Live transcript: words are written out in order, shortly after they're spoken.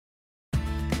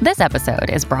This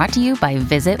episode is brought to you by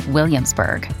Visit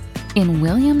Williamsburg. In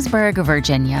Williamsburg,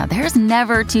 Virginia, there's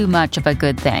never too much of a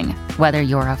good thing. Whether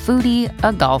you're a foodie,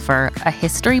 a golfer, a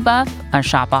history buff, a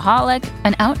shopaholic,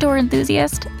 an outdoor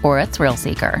enthusiast, or a thrill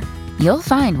seeker, you'll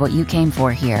find what you came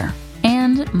for here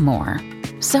and more.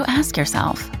 So ask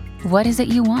yourself, what is it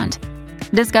you want?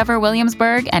 Discover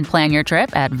Williamsburg and plan your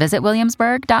trip at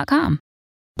visitwilliamsburg.com.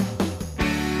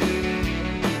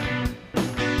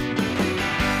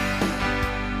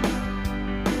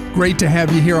 Great to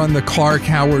have you here on the Clark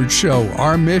Howard Show.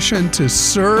 Our mission to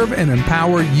serve and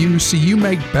empower you so you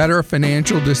make better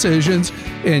financial decisions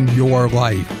in your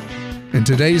life. In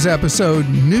today's episode,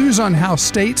 news on how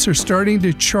states are starting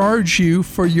to charge you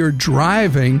for your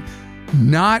driving,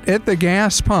 not at the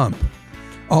gas pump.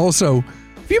 Also,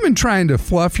 have you been trying to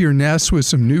fluff your nest with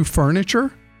some new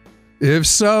furniture? If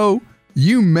so,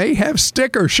 you may have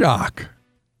sticker shock.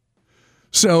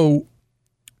 So,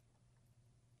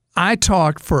 I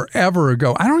talked forever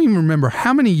ago, I don't even remember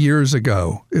how many years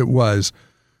ago it was,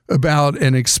 about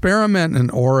an experiment in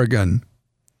Oregon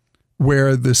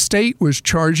where the state was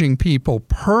charging people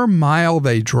per mile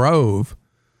they drove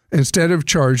instead of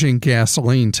charging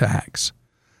gasoline tax.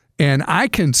 And I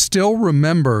can still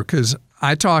remember, because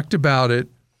I talked about it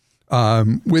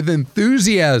with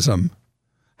enthusiasm,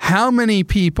 how many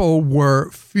people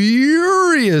were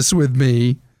furious with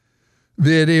me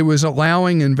that it was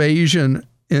allowing invasion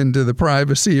into the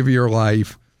privacy of your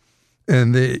life,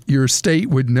 and that your state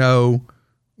would know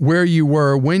where you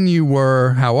were, when you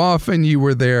were, how often you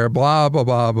were there, blah, blah,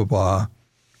 blah, blah, blah.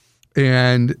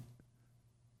 And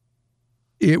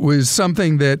it was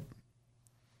something that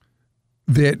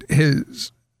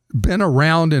has been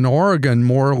around in Oregon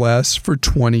more or less for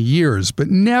 20 years, but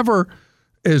never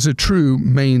as a true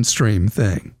mainstream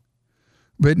thing.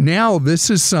 But now this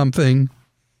is something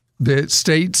that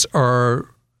states are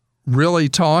really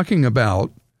talking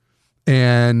about,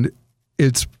 and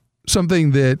it's something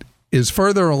that is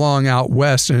further along out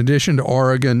west in addition to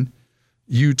Oregon,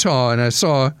 Utah, and I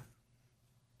saw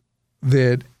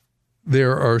that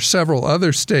there are several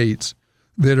other states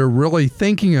that are really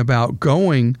thinking about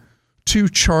going to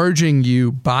charging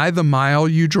you by the mile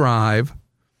you drive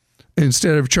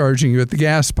instead of charging you at the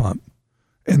gas pump.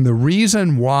 And the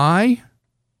reason why,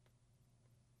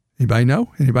 anybody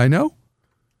know? Anybody know?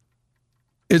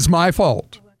 It's my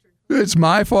fault. It's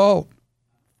my fault.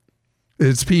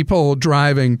 It's people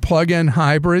driving plug-in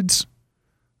hybrids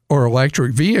or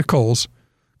electric vehicles,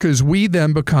 because we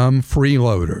then become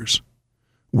freeloaders.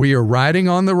 We are riding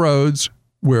on the roads.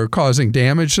 We're causing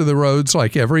damage to the roads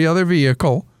like every other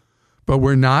vehicle, but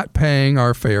we're not paying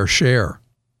our fair share.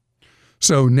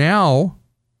 So now,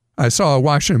 I saw a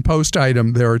Washington Post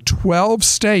item, there are 12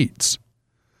 states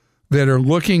that are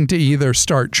looking to either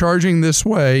start charging this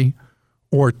way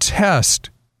or test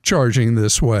charging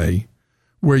this way,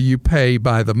 where you pay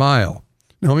by the mile.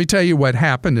 Now, let me tell you what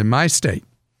happened in my state.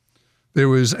 There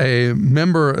was a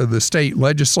member of the state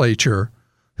legislature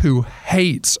who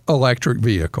hates electric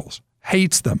vehicles,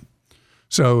 hates them.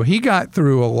 So he got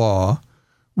through a law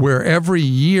where every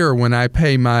year when I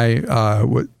pay my,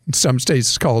 what some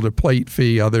states is called a plate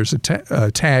fee, others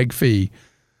a tag fee.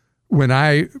 When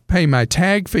I pay my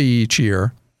tag fee each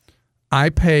year, I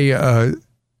pay a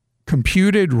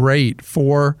computed rate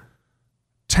for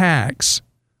tax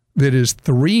that is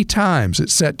 3 times,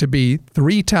 it's set to be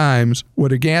 3 times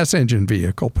what a gas engine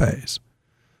vehicle pays.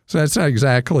 So that's not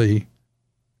exactly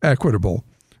equitable,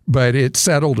 but it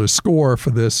settled a score for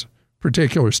this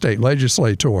particular state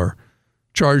legislator,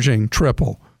 charging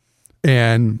triple.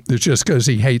 And it's just because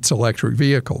he hates electric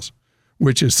vehicles,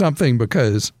 which is something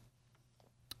because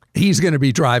he's going to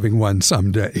be driving one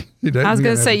someday. I was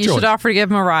going to say, you should offer to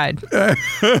give him a ride.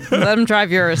 Let him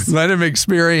drive yours. Let him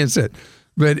experience it.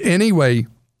 But anyway,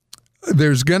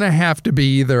 there's going to have to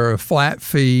be either a flat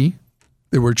fee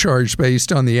that we're charged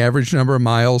based on the average number of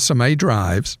miles somebody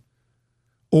drives,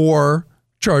 or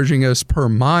charging us per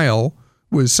mile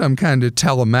with some kind of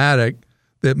telematic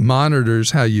that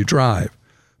monitors how you drive.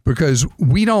 Because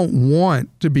we don't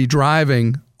want to be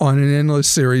driving on an endless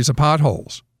series of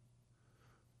potholes.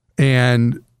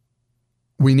 And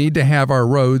we need to have our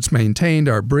roads maintained,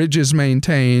 our bridges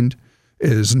maintained.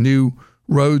 As new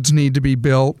roads need to be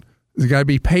built, they've got to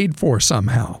be paid for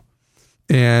somehow.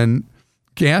 And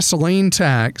gasoline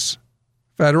tax,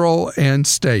 federal and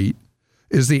state,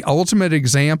 is the ultimate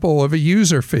example of a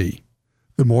user fee.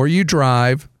 The more you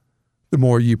drive, the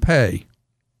more you pay.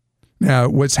 Now,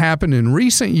 what's happened in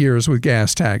recent years with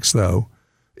gas tax, though,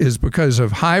 is because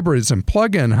of hybrids and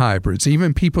plug-in hybrids,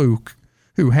 even people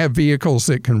who have vehicles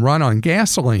that can run on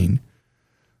gasoline,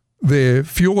 the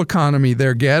fuel economy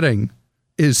they're getting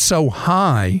is so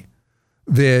high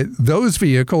that those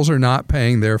vehicles are not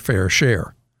paying their fair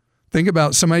share. Think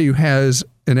about somebody who has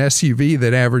an SUV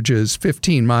that averages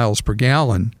 15 miles per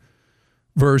gallon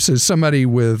versus somebody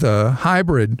with a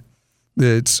hybrid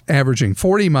that's averaging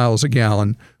 40 miles a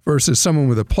gallon versus someone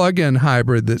with a plug-in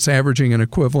hybrid that's averaging an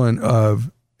equivalent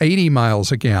of 80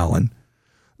 miles a gallon,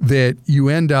 that you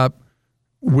end up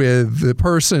with the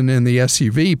person in the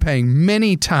SUV paying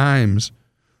many times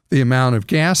the amount of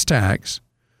gas tax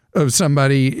of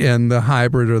somebody in the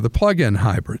hybrid or the plug-in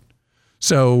hybrid.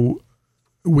 So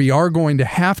we are going to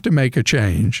have to make a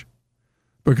change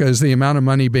because the amount of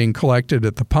money being collected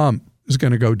at the pump is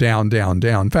going to go down, down,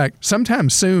 down. In fact, sometime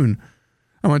soon,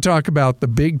 I want to talk about the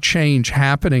big change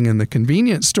happening in the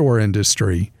convenience store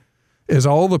industry as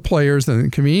all the players in the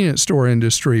convenience store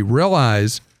industry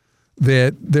realize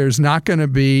that there's not going to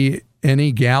be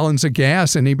any gallons of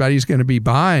gas anybody's going to be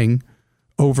buying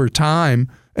over time,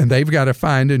 and they've got to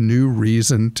find a new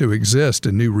reason to exist,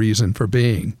 a new reason for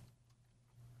being.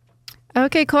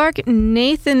 Okay, Clark.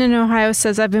 Nathan in Ohio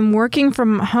says, I've been working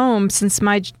from home since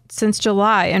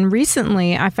July, and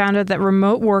recently I found out that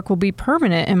remote work will be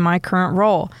permanent in my current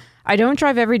role. I don't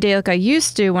drive every day like I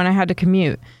used to when I had to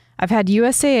commute. I've had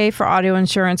USAA for auto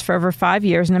insurance for over 5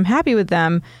 years, and I'm happy with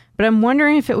them, but I'm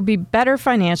wondering if it would be better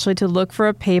financially to look for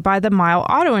a pay-by-the-mile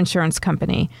auto insurance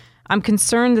company. I'm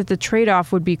concerned that the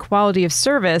trade-off would be quality of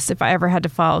service if I ever had to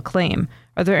file a claim.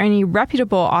 Are there any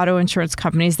reputable auto insurance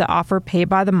companies that offer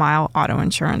pay-by-the-mile auto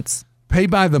insurance?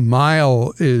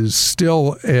 Pay-by-the-mile is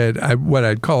still at what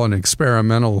I'd call an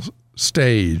experimental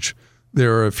stage.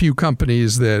 There are a few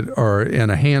companies that are in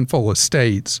a handful of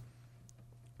states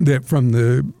that from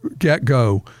the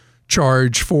get-go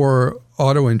charge for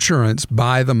auto insurance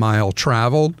by the mile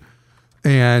traveled.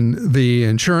 And the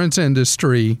insurance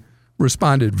industry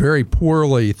responded very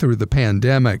poorly through the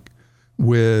pandemic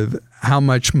with how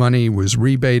much money was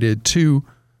rebated to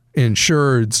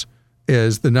insureds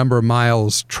as the number of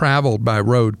miles traveled by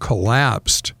road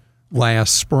collapsed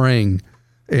last spring,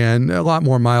 and a lot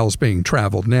more miles being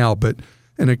traveled now. But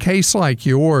in a case like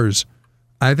yours,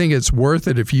 I think it's worth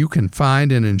it if you can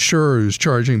find an insurer who's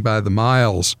charging by the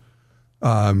miles.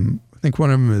 I think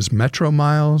one of them is Metro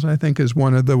Miles, I think is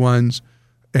one of the ones,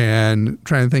 and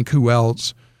trying to think who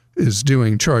else is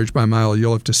doing charge by mile.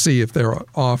 You'll have to see if they're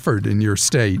offered in your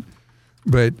state.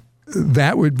 But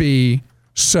that would be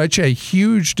such a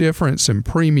huge difference in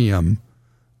premium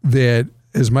that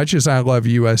as much as I love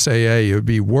USAA, it would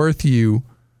be worth you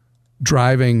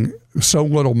driving so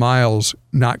little miles,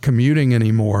 not commuting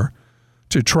anymore,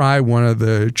 to try one of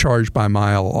the charge by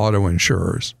mile auto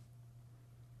insurers.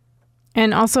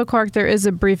 And also, Clark, there is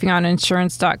a briefing on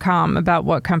insurance.com about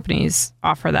what companies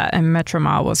offer that, and Metro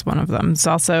Mile was one of them. It's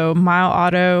also Mile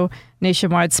Auto,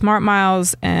 Nationwide Smart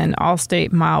Miles, and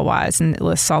Allstate MileWise, and it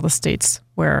lists all the states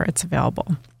where it's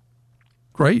available.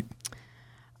 Great.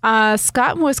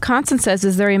 Scott in Wisconsin says,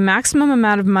 is there a maximum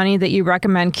amount of money that you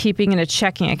recommend keeping in a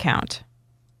checking account?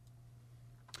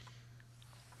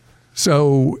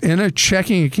 So in a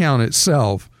checking account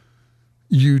itself,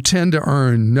 you tend to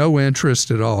earn no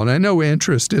interest at all. And I know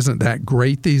interest isn't that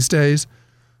great these days,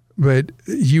 but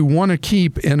you want to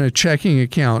keep in a checking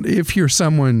account, if you're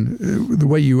someone, the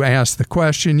way you ask the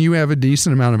question, you have a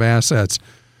decent amount of assets,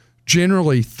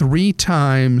 generally 3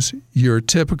 times your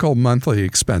typical monthly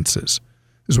expenses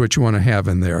is what you want to have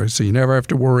in there. So you never have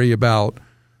to worry about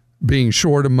being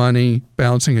short of money,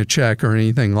 bouncing a check, or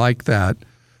anything like that.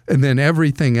 And then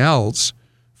everything else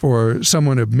for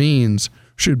someone of means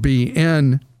should be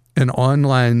in an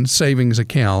online savings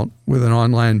account with an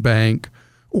online bank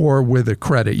or with a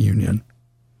credit union.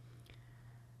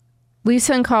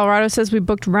 Lisa in Colorado says, we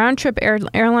booked round-trip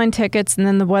airline tickets, and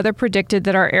then the weather predicted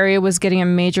that our area was getting a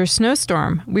major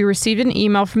snowstorm. We received an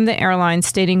email from the airline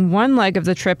stating one leg of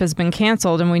the trip has been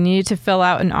canceled, and we needed to fill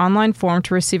out an online form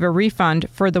to receive a refund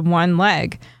for the one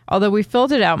leg. Although we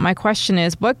filled it out, my question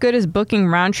is, what good is booking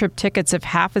round-trip tickets if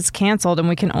half is canceled and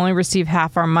we can only receive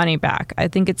half our money back? I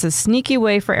think it's a sneaky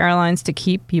way for airlines to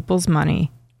keep people's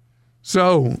money.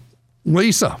 So,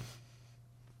 Lisa,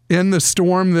 in the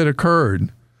storm that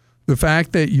occurred, the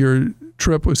fact that your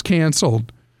trip was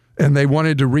canceled and they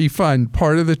wanted to refund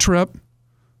part of the trip,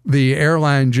 the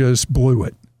airline just blew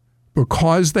it.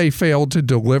 Because they failed to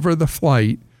deliver the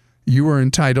flight, you were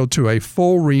entitled to a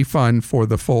full refund for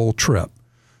the full trip.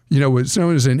 You know, what's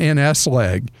known as an NS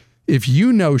leg. If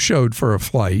you no-showed for a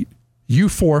flight, you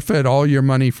forfeit all your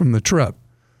money from the trip.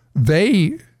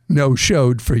 They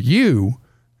no-showed for you,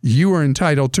 you were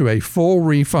entitled to a full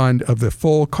refund of the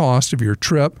full cost of your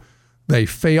trip. They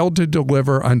failed to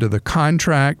deliver under the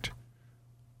contract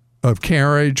of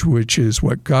carriage, which is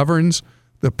what governs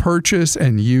the purchase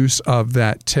and use of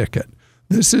that ticket.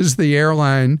 This is the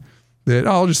airline that,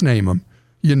 I'll just name them,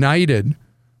 United,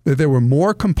 that there were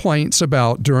more complaints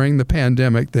about during the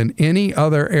pandemic than any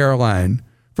other airline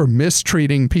for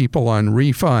mistreating people on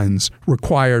refunds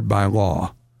required by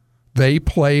law. They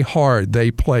play hard.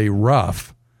 They play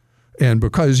rough. And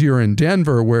because you're in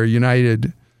Denver, where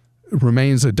United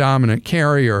remains a dominant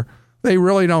carrier, they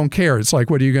really don't care. It's like,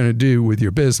 what are you going to do with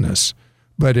your business?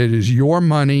 But it is your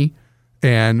money,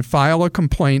 and file a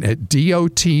complaint at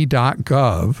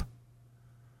DOT.gov,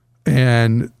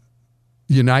 and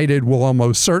United will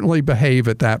almost certainly behave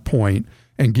at that point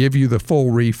and give you the full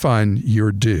refund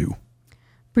you're due.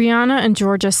 Brianna in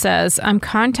Georgia says, I'm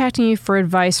contacting you for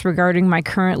advice regarding my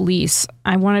current lease.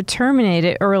 I want to terminate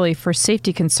it early for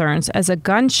safety concerns, as a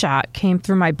gunshot came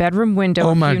through my bedroom window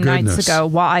a few nights ago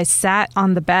while I sat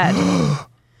on the bed.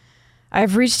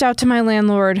 I've reached out to my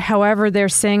landlord. However, they're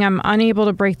saying I'm unable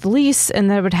to break the lease and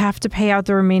that I would have to pay out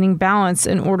the remaining balance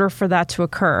in order for that to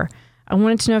occur. I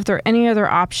wanted to know if there are any other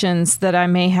options that I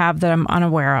may have that I'm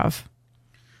unaware of.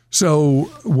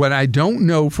 So what I don't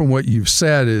know from what you've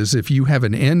said is if you have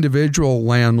an individual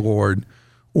landlord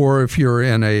or if you're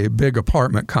in a big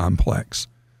apartment complex.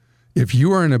 If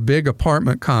you are in a big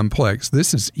apartment complex,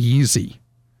 this is easy.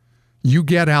 You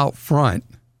get out front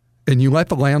and you let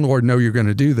the landlord know you're going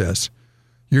to do this.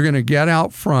 You're going to get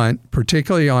out front,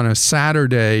 particularly on a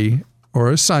Saturday or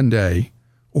a Sunday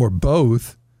or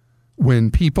both,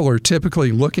 when people are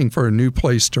typically looking for a new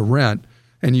place to rent,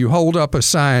 and you hold up a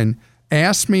sign,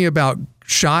 ask me about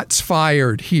shots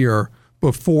fired here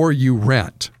before you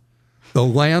rent. The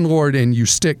landlord, and you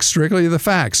stick strictly to the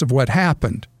facts of what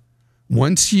happened.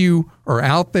 Once you are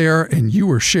out there and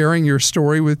you are sharing your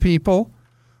story with people,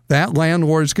 that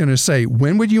landlord's going to say,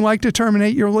 when would you like to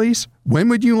terminate your lease? When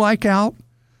would you like out?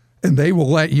 And they will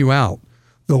let you out.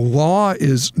 The law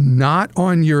is not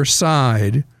on your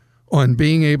side on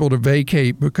being able to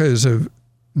vacate because of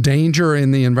danger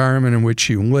in the environment in which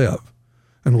you live,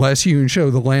 unless you can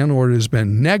show the landlord has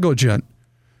been negligent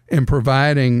in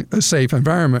providing a safe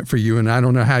environment for you, and I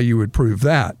don't know how you would prove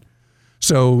that.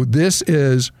 So this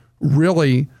is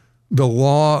really the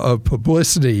law of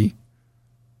publicity.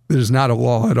 It is not a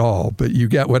law at all, but you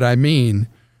get what I mean,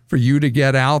 for you to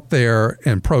get out there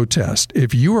and protest.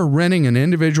 If you are renting an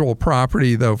individual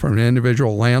property, though, from an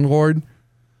individual landlord,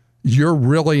 you're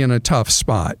really in a tough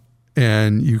spot,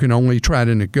 and you can only try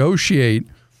to negotiate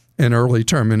an early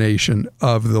termination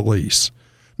of the lease.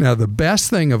 Now, the best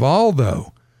thing of all,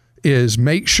 though, is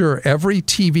make sure every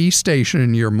TV station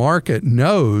in your market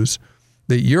knows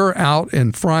that you're out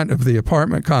in front of the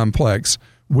apartment complex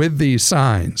with these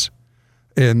signs.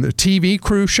 And the TV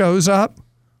crew shows up,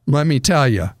 let me tell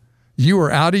you, you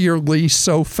are out of your lease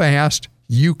so fast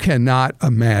you cannot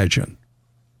imagine.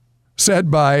 Said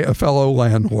by a fellow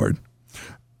landlord.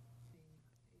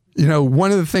 You know,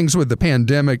 one of the things with the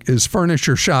pandemic is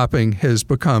furniture shopping has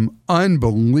become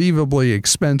unbelievably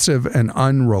expensive and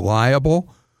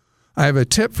unreliable. I have a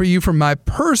tip for you from my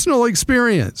personal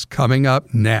experience coming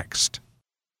up next.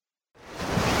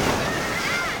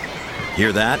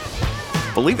 Hear that?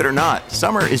 Believe it or not,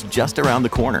 summer is just around the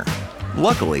corner.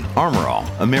 Luckily, Armor All,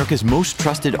 America's most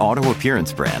trusted auto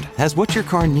appearance brand, has what your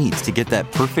car needs to get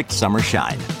that perfect summer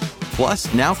shine.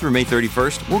 Plus, now through May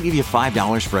 31st, we'll give you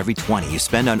 $5 for every $20 you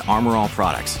spend on Armor All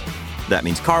products. That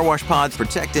means car wash pods,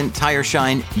 protectant, tire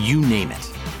shine, you name it.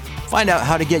 Find out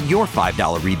how to get your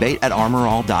 $5 rebate at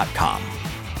armorall.com.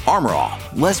 Armor All,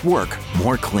 less work,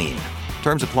 more clean.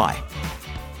 Terms apply.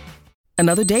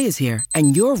 Another day is here,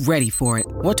 and you're ready for it.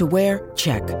 What to wear?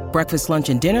 Check. Breakfast, lunch,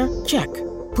 and dinner? Check.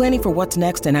 Planning for what's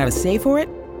next and how to save for it?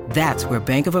 That's where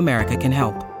Bank of America can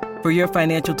help. For your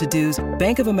financial to-dos,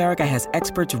 Bank of America has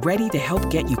experts ready to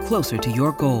help get you closer to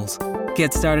your goals.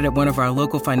 Get started at one of our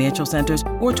local financial centers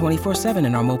or 24/7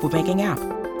 in our mobile banking app.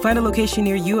 Find a location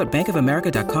near you at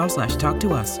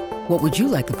bankofamerica.com/talktous. What would you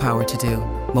like the power to do?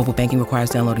 Mobile banking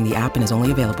requires downloading the app and is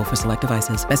only available for select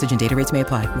devices. Message and data rates may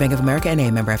apply. Bank of America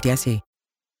N.A., member FDIC.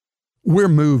 We're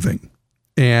moving,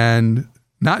 and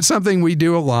not something we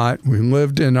do a lot. We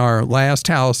lived in our last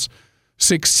house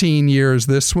 16 years,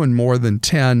 this one more than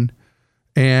 10,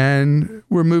 and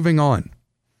we're moving on.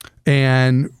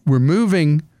 And we're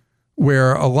moving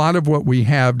where a lot of what we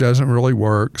have doesn't really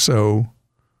work, so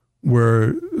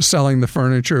we're selling the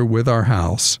furniture with our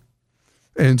house.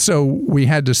 And so we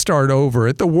had to start over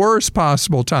at the worst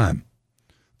possible time.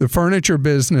 The furniture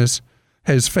business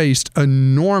has faced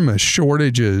enormous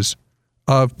shortages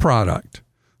of product.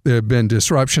 There have been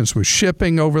disruptions with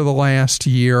shipping over the last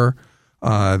year.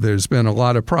 There's been a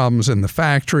lot of problems in the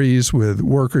factories with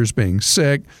workers being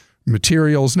sick,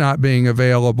 materials not being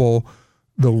available.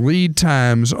 the lead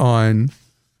times on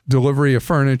delivery of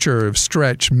furniture have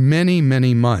stretched many,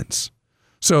 many months.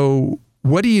 So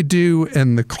what do you do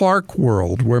in the Clark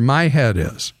world where my head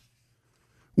is?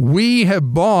 We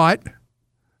have bought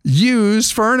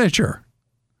used furniture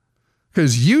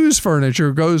because used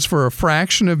furniture goes for a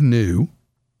fraction of new.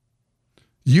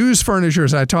 Used furniture,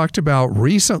 as I talked about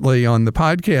recently on the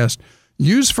podcast,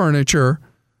 used furniture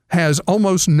has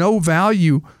almost no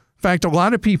value. In fact, a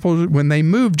lot of people, when they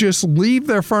move, just leave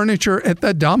their furniture at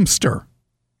the dumpster.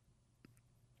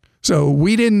 So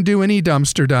we didn't do any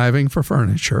dumpster diving for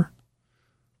furniture.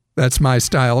 That's my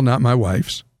style, not my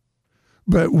wife's.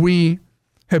 But we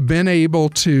have been able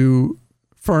to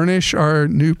furnish our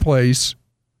new place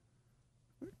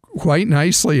quite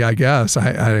nicely, I guess.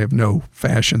 I have no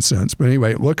fashion sense, but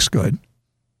anyway, it looks good.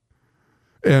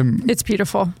 And it's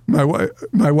beautiful. My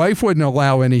wife wouldn't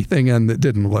allow anything in that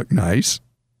didn't look nice.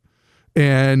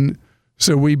 And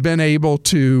so we've been able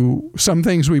to, some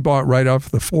things we bought right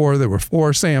off the floor that were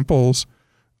floor samples.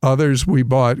 Others we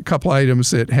bought a couple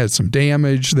items that had some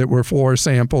damage that were floor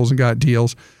samples and got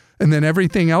deals. And then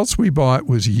everything else we bought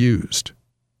was used.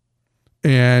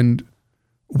 And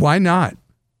why not?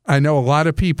 I know a lot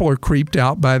of people are creeped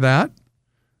out by that.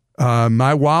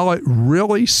 My wallet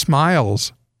really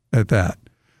smiles at that.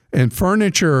 And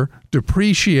furniture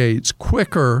depreciates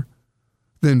quicker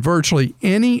than virtually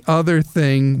any other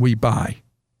thing we buy.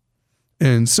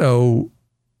 And so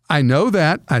I know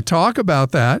that. I talk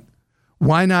about that.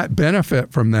 Why not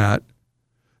benefit from that?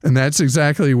 And that's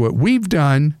exactly what we've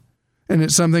done. And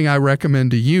it's something I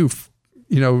recommend to you.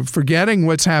 Forgetting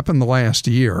what's happened the last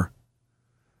year.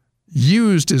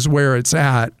 Used is where it's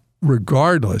at,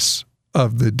 regardless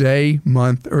of the day,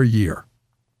 month, or year.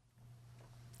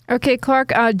 Okay,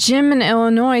 Clark, Jim in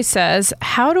Illinois says,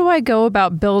 how do I go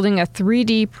about building a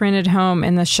 3D printed home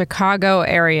in the Chicago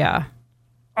area?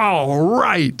 All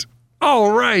right,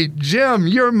 Jim,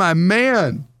 you're my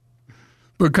man.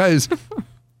 Because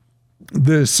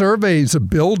the surveys of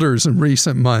builders in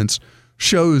recent months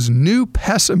shows new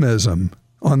pessimism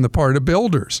on the part of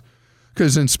builders.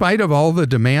 Because in spite of all the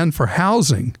demand for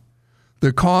housing,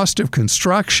 the cost of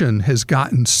construction has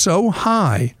gotten so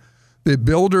high that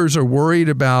builders are worried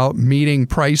about meeting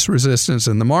price resistance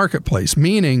in the marketplace,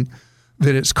 meaning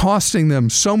that it's costing them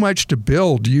so much to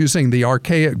build using the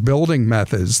archaic building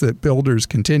methods that builders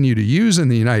continue to use in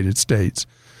the United States,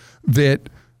 that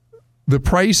the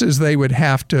prices they would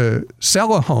have to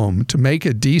sell a home to make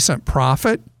a decent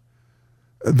profit,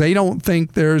 they don't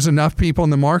think there's enough people in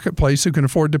the marketplace who can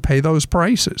afford to pay those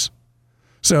prices.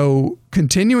 So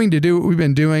continuing to do what we've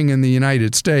been doing in the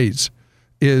United States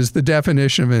is the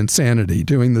definition of insanity,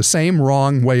 doing the same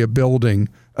wrong way of building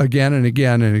again and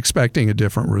again and expecting a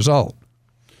different result.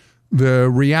 The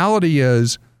reality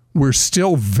is we're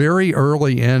still very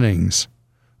early innings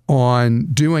on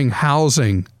doing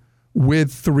housing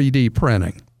with 3D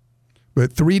printing.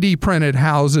 But 3D printed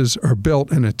houses are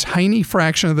built in a tiny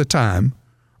fraction of the time,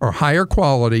 are higher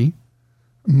quality,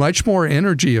 much more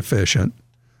energy efficient,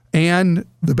 and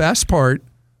the best part,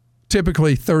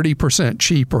 typically 30%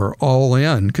 cheaper all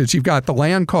in, because you've got the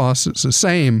land costs, it's the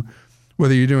same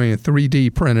whether you're doing a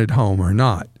 3D printed home or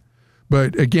not.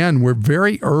 But again, we're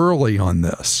very early on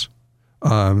this.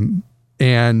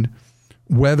 And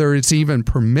whether it's even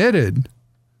permitted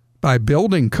by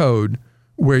building code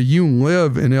where you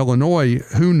live in Illinois,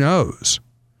 who knows?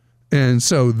 And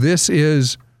so this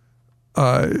is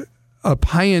a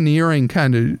pioneering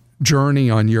kind of journey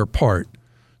on your part.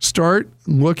 Start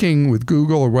looking with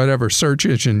Google or whatever search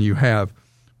engine you have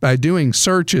by doing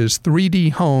searches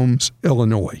 3D Homes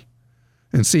Illinois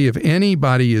and see if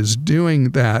anybody is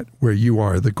doing that where you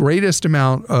are. The greatest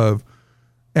amount of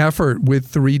effort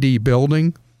with 3D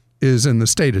building is in the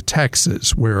state of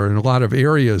Texas, where in a lot of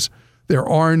areas there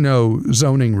are no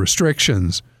zoning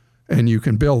restrictions and you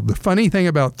can build. The funny thing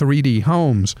about 3D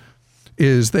homes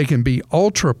is they can be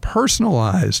ultra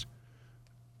personalized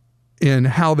in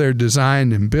how they're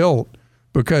designed and built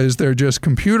because they're just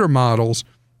computer models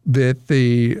that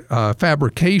the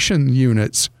fabrication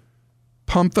units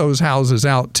pump those houses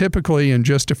out typically in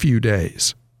just a few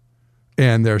days.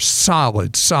 And they're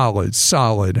solid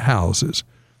houses.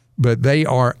 But they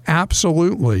are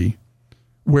absolutely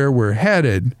where we're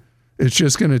headed. It's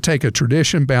just going to take a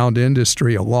tradition-bound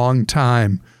industry a long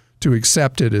time to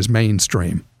accept it as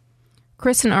mainstream.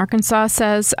 Chris in Arkansas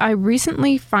says, we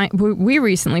recently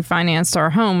financed our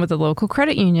home with a local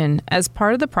credit union. As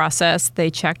part of the process,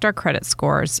 they checked our credit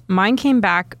scores. Mine came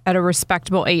back at a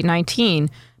respectable 819,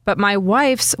 but my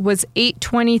wife's was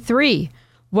 823.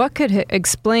 What could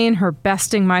explain her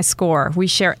besting my score? We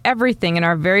share everything in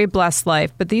our very blessed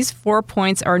life, but these 4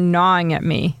 points are gnawing at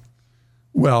me.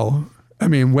 Well, I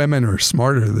mean, women are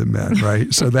smarter than men,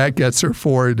 right? So that gets her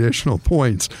 4 additional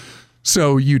points.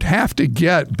 So you'd have to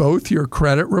get both your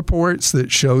credit reports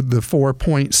that showed the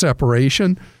 4-point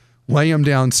separation, lay them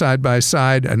down side by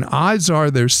side, and odds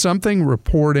are there's something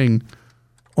reporting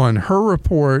on her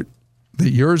report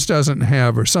that yours doesn't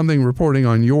have, or something reporting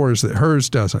on yours that hers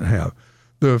doesn't have.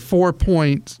 The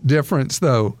 4-point difference,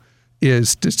 though, is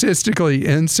statistically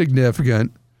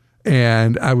insignificant,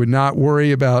 and I would not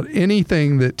worry about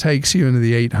anything that takes you into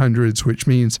the 800s, which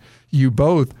means you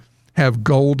both have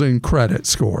golden credit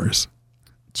scores.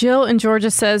 Jill in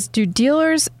Georgia says, do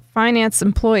dealers finance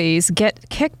employees get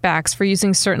kickbacks for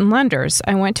using certain lenders?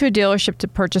 I went to a dealership to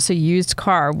purchase a used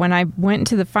car. When I went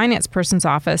to the finance person's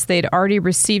office, they'd already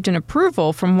received an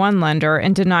approval from one lender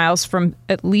and denials from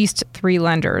at least 3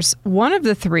 lenders. One of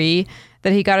the 3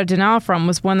 that he got a denial from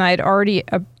was one that I'd already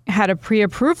had a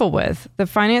pre-approval with. The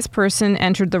finance person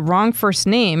entered the wrong first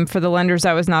name for the lenders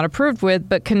I was not approved with,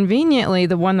 but conveniently,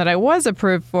 the one that I was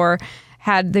approved for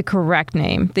had the correct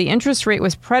name. The interest rate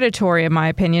was predatory, in my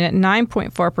opinion, at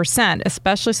 9.4%,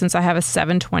 especially since I have a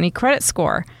 720 credit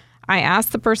score. I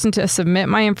asked the person to submit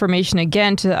my information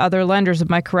again to the other lenders with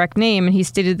my correct name, and he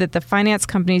stated that the finance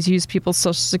companies use people's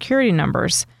social security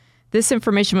numbers. This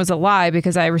information was a lie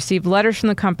because I received letters from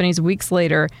the companies weeks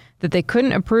later that they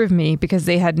couldn't approve me because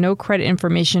they had no credit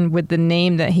information with the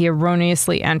name that he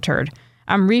erroneously entered.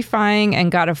 I'm refining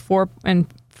and got a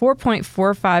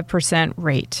 4.45%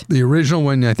 rate. The original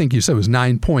one, I think you said, was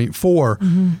 9.4.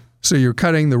 Mm-hmm. So you're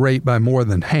cutting the rate by more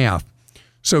than half.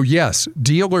 So yes,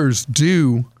 dealers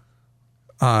do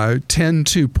tend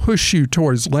to push you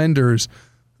towards lenders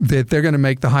that they're going to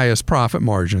make the highest profit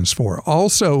margins for.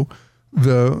 Also,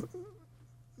 the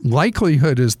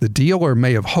likelihood is the dealer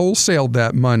may have wholesaled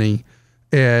that money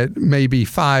at maybe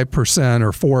 5%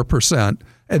 or 4%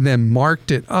 and then marked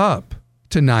it up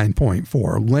to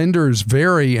 9.4. Lenders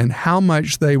vary in how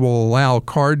much they will allow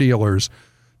car dealers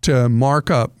to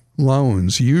mark up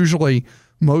loans. Usually,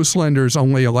 most lenders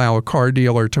only allow a car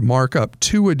dealer to mark up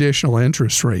 2 additional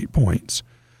interest rate points.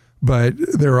 But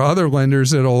there are other lenders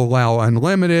that will allow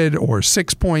unlimited or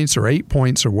 6 points or 8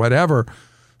 points or whatever.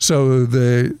 So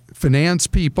the finance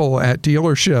people at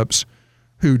dealerships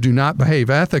who do not behave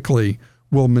ethically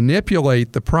will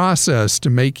manipulate the process to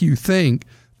make you think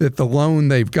that the loan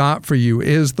they've got for you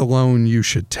is the loan you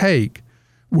should take,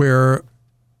 where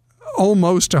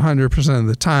almost 100% of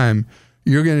the time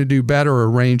you're going to do better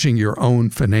arranging your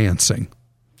own financing.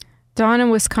 Dawn in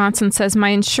Wisconsin says, my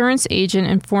insurance agent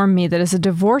informed me that as a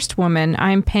divorced woman,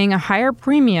 I am paying a higher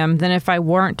premium than if I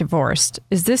weren't divorced.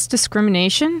 Is this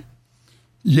discrimination?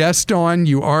 Yes, Dawn,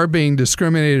 you are being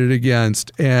discriminated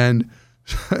against. And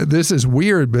this is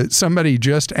weird, but somebody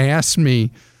just asked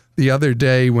me the other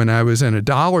day when I was in a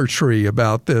Dollar Tree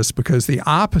about this because the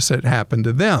opposite happened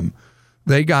to them.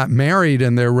 They got married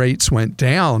and their rates went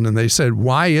down. And they said,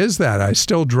 why is that? I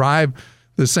still drive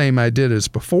the same I did as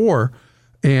before.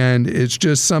 And it's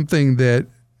just something that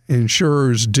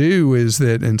insurers do, is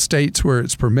that in states where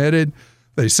it's permitted,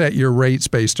 they set your rates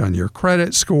based on your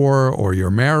credit score or your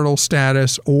marital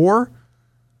status or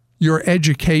your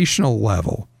educational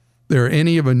level. There are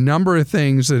any of a number of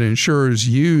things that insurers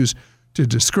use to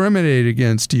discriminate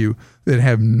against you that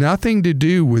have nothing to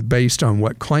do with based on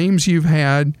what claims you've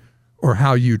had or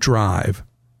how you drive.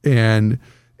 And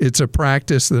it's a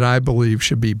practice that I believe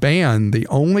should be banned. The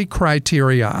only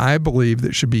criteria I believe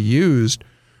that should be used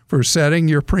for setting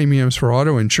your premiums for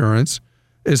auto insurance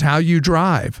is how you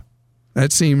drive.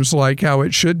 That seems like how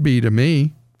it should be to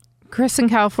me. Chris in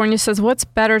California says, what's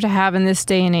better to have in this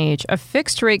day and age? A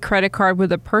fixed rate credit card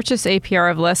with a purchase APR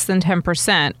of less than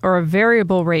 10% or a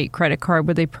variable rate credit card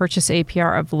with a purchase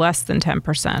APR of less than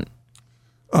 10%?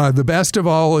 The best of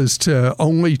all is to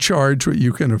only charge what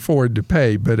you can afford to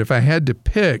pay. But if I had to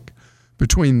pick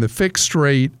between the fixed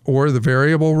rate or the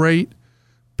variable rate,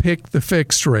 pick the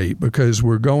fixed rate because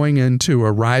we're going into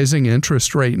a rising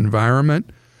interest rate environment.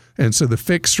 And so the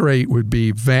fixed rate would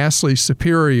be vastly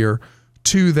superior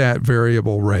to that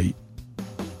variable rate.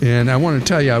 And I want to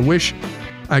tell you, I wish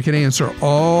I could answer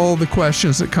all the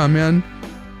questions that come in,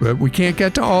 but we can't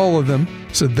get to all of them.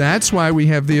 So that's why we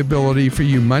have the ability for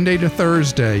you Monday to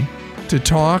Thursday to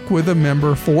talk with a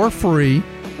member for free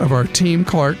of our Team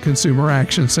Clark Consumer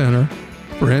Action Center.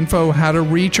 For info how to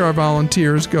reach our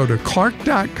volunteers, go to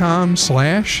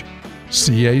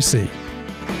clark.com/CAC.